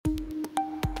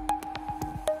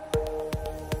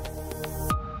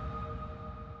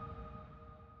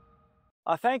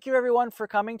Thank you everyone for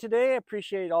coming today. I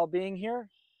appreciate all being here.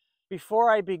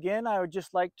 Before I begin, I would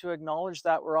just like to acknowledge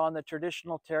that we're on the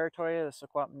traditional territory of the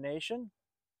Secwepemc Nation.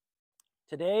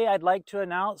 Today, I'd like to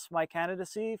announce my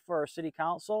candidacy for City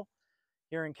Council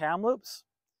here in Kamloops.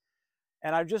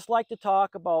 And I'd just like to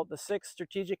talk about the 6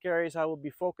 strategic areas I will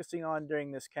be focusing on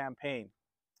during this campaign.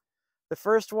 The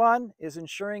first one is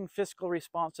ensuring fiscal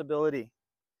responsibility.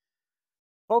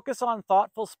 Focus on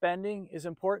thoughtful spending is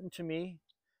important to me.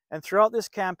 And throughout this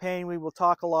campaign, we will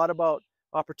talk a lot about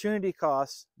opportunity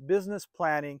costs, business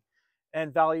planning,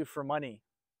 and value for money.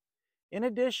 In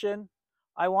addition,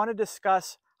 I want to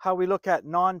discuss how we look at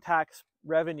non-tax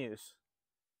revenues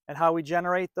and how we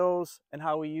generate those and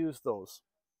how we use those.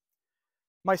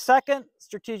 My second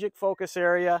strategic focus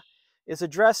area is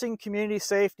addressing community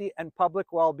safety and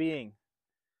public well-being.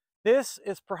 This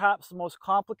is perhaps the most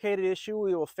complicated issue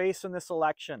we will face in this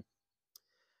election.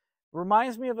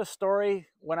 Reminds me of a story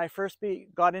when I first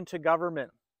got into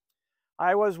government.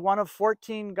 I was one of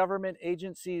 14 government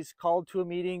agencies called to a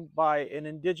meeting by an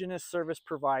Indigenous service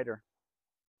provider.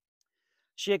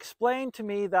 She explained to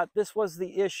me that this was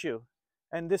the issue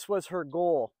and this was her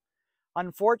goal.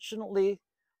 Unfortunately,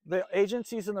 the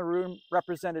agencies in the room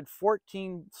represented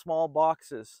 14 small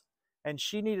boxes, and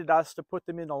she needed us to put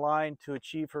them in a line to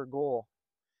achieve her goal.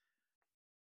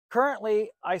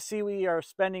 Currently, I see we are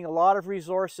spending a lot of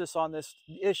resources on this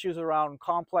issues around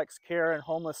complex care and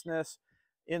homelessness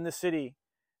in the city,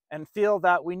 and feel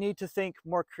that we need to think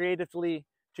more creatively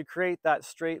to create that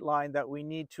straight line that we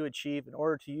need to achieve in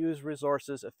order to use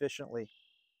resources efficiently.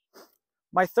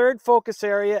 My third focus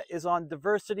area is on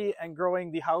diversity and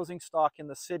growing the housing stock in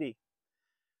the city.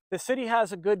 The city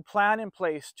has a good plan in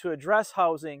place to address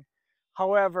housing.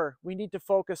 However, we need to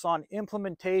focus on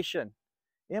implementation.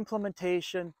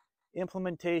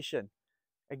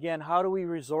 Again, how do we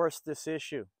resource this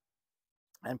issue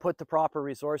and put the proper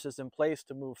resources in place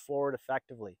to move forward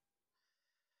effectively?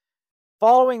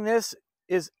 Following this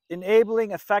is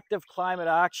enabling effective climate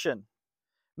action.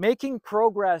 Making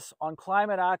progress on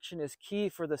climate action is key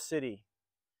for the city,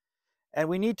 and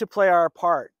we need to play our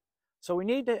part. So we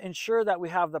need to ensure that we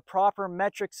have the proper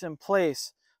metrics in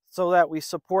place so that we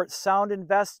support sound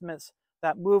investments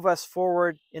that move us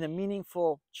forward in a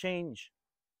meaningful change.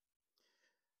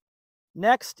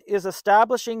 Next is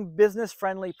establishing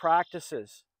business-friendly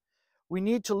practices. We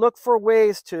need to look for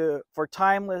ways for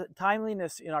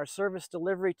timeliness in our service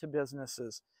delivery to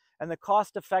businesses and the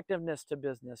cost effectiveness to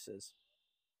businesses.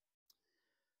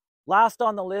 Last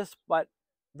on the list, but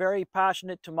very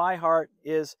passionate to my heart,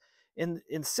 is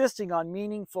insisting on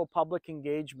meaningful public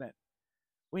engagement.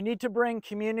 We need to bring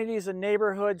communities and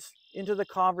neighborhoods into the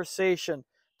conversation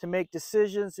to make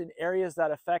decisions in areas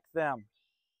that affect them.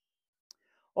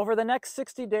 Over the next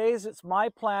 60 days, it's my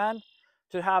plan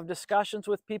to have discussions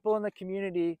with people in the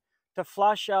community to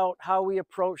flesh out how we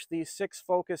approach these 6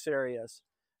 focus areas.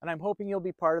 And I'm hoping you'll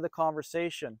be part of the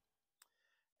conversation.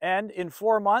 And in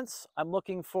 4 months,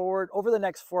 over the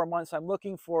next 4 months, I'm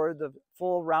looking for the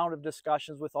full round of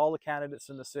discussions with all the candidates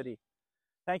in the city.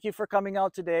 Thank you for coming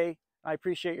out today. I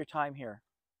appreciate your time here.